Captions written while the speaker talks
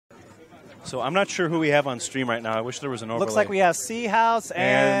So I'm not sure who we have on stream right now. I wish there was an overlay. Looks like we have CHouse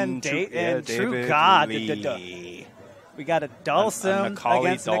and True God. DavidLe. We got a Dulcim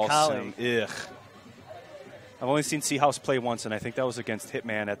against Nikali. Ugh. I've only seen CHouse play once, and I think that was against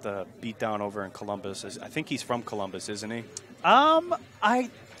Hitman at the beatdown over in Columbus. I think he's from Columbus, isn't he? I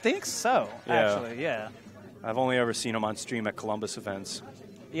think so, actually, yeah. I've only ever seen him on stream at Columbus events.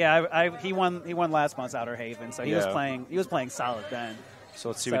 Yeah, he won last month's Outer Haven, so he was playing solid then. So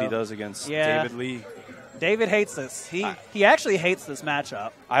let's see what he does against DavidLe. David hates this. He actually hates this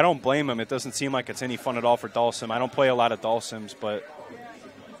matchup. I don't blame him. It doesn't seem like it's any fun at all for Dulcim. I don't play a lot of Dulcims, but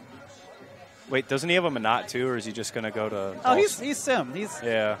wait, doesn't he have a Manat too, or is he just going to go to? Oh, he's Sim.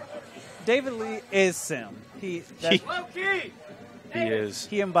 Yeah. DavidLe is Sim. He is.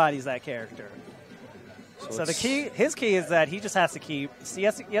 He embodies that character. So his key is that he just has to keep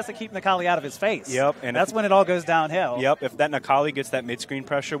Nikali out of his face. Yep, and that's when it all goes downhill. Yep, if that Nikali gets that mid-screen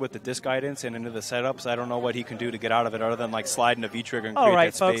pressure with the disc guidance and into the setups, I don't know what he can do to get out of it other than like slide into V-trigger and create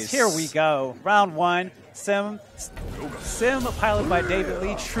that space. All right, folks, here we go. Round one, Sim piloted by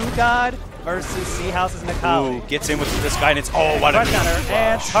DavidLe, True God versus CHouse's Nikali. Ooh, gets in with the disc guidance. Oh, what a counter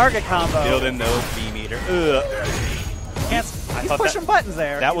and target combo. Building the B-meter. He's pushing buttons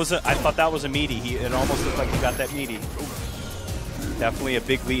there. I thought that was a meaty. It almost looked like he got that meaty. Definitely a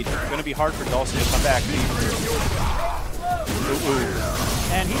big lead. It's going to be hard for Dulcim to come back.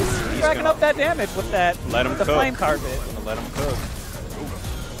 And he's racking up that damage with the flame carpet. Let him cook.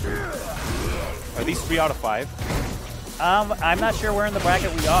 Are these 3 out of 5? I'm not sure where in the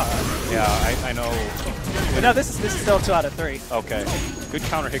bracket we are. Yeah, I know. But no, this is still 2 out of 3. Okay. Good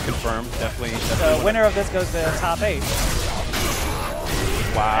counter hit confirmed. Definitely. The winner of this goes to top 8.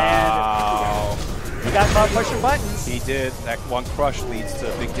 Wow. And we got caught pushing buttons. He did. That one crush leads to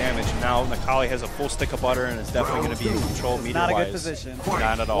big damage. Now Nikali has a full stick of butter and is definitely going to be in control meter-wise. Not a good position.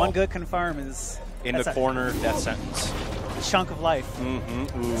 Not at all. One good confirm is... In the corner, death sentence. Chunk of life.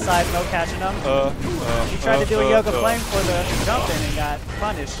 Mm-hmm. Side no catching him. He tried to do a Yoga Flame for the jump in and got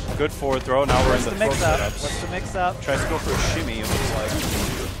punished. Good forward throw. Now we're in the mix up. setups. What's the mix up? Tries to go for a shimmy, it looks like.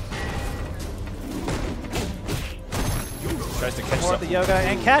 Tries to catch more of the Yoga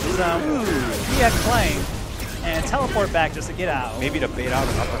and catches him. EX Flame. And teleport back just to get out. Maybe to bait out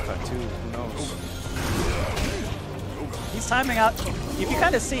an uppercut too. Who knows? He's timing out. If you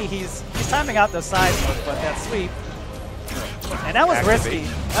kind of see, he's timing out the side smoke, but that sweep. And that was risky.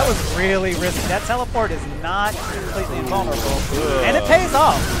 That was really risky. That teleport is not completely invulnerable. And it pays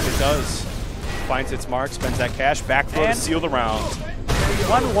off. It does. Finds its mark, spends that cash, back throw to seal the round.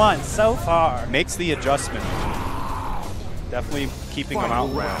 1-1 so far. Makes the adjustment. Definitely keeping him out,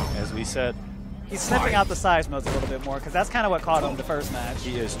 as we said. He's sniffing out the size modes a little bit more because that's kind of what caught him the first match.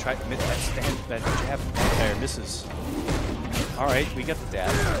 He is. That jab there misses. All right, we get the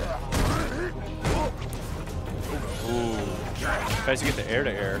dash. Ooh. Tries to get the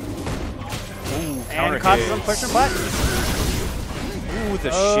air-to-air. Ooh, and causes him pushing buttons. Ooh,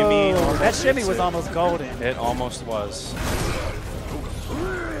 the shimmy. That shimmy was almost golden. It almost was.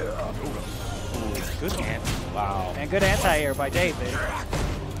 Good anti. Wow. And good anti-air by David.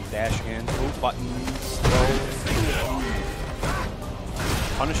 Dash in. Ooh, buttons. Throw.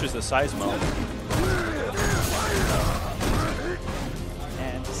 Punishes the Seismo.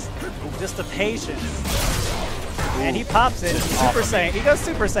 And just the patience. And he pops it. Super Saiyan. He goes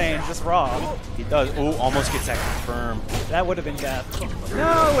Super Saiyan, just raw. He does. Ooh, almost gets that confirmed. That would have been death.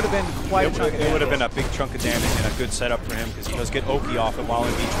 No, it would have been quite a chunk of damage. It would have been a big chunk of damage and a good setup for him because he does get Oki off it while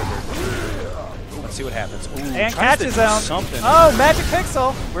in V-trigger. Let's see what happens. Ooh, and catches him. Something. Oh, Magic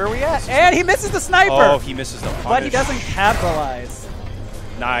Pixel. Where are we at? And he misses the sniper. Oh, he misses the punish. But he doesn't capitalize.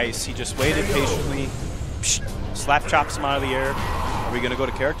 Nice. He just waited patiently. Psh, slap chops him out of the air. Are we going to go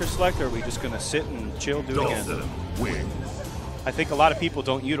to character select or are we just going to sit and chill, do it again? I think a lot of people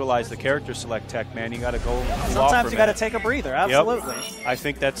don't utilize the character select tech, man. You got to go. Sometimes you got to take a breather. Absolutely. Yep. I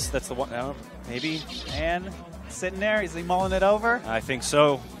think that's the one. Maybe. And sitting there, is he mulling it over? I think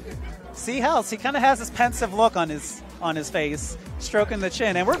so. CHouse, he kind of has this pensive look on his face, stroking the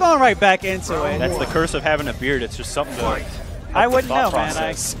chin, and we're going right back into it. That's the curse of having a beard. It's just something to. I wouldn't know, man.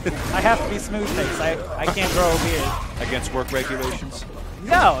 I have to be smooth face. I can't grow a beard. Against work regulations?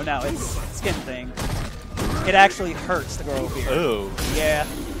 No, it's a skin thing. It actually hurts to grow a beard. Oh. Yeah.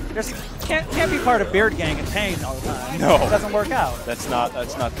 Can't be part of beard gang and pain all the time. No. It doesn't work out. That's not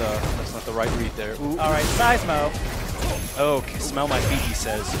the right read there. Ooh. All right, Seismo. Oh, smell my feet, he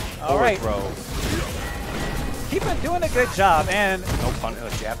says. All right. Throw. He's been doing a good job, and no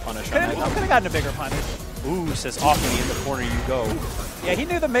jab punish. Could have gotten a bigger punish. Ooh, says off me in the corner you go. Yeah, he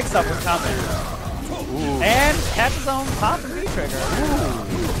knew the mix-up was coming. Ooh. And catches his own pop and V-trigger.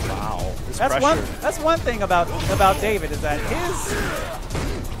 Ooh. Wow. This pressure. That's one thing about David is that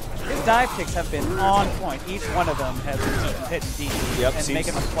his dive kicks have been on point. Each one of them has been hitting deep and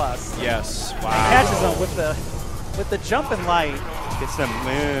making a plus. Yes, wow. And catches them with the jumping light. Gets them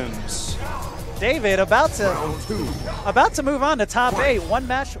limbs. David about to move on to top 8. One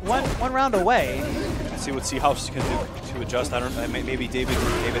round away. Let's see what CHouse can do to adjust. I don't know. Maybe David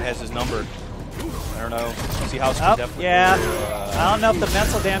has his number. I don't know. CHouse can definitely. Yeah. I don't know if the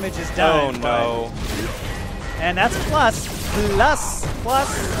mental damage is done. Oh no. And that's plus.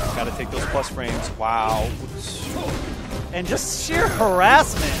 Got to take those plus frames. Wow. And just sheer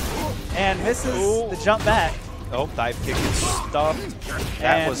harassment. And misses the jump back. Oh, dive kick is stuffed.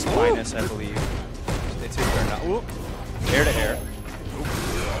 That was minus, I believe. They take their now. Ooh. Air to air.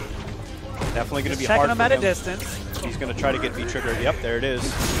 Definitely going to be hard for him. Checking him at a distance. He's going to try to get V-triggered. Yep, there it is.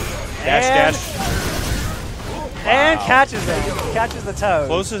 Dash. And catches him. Catches the toe.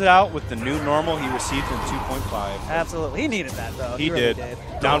 Closes it out with the new normal he received in 2.5. Absolutely. He needed that, though. He really did.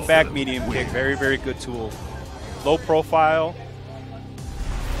 Down back medium kick. Very, very good tool. Low profile.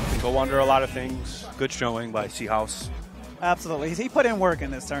 Can go under a lot of things. Good showing by CHouse. Absolutely. He put in work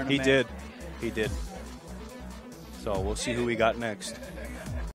in this tournament. He did. So we'll see who we got next.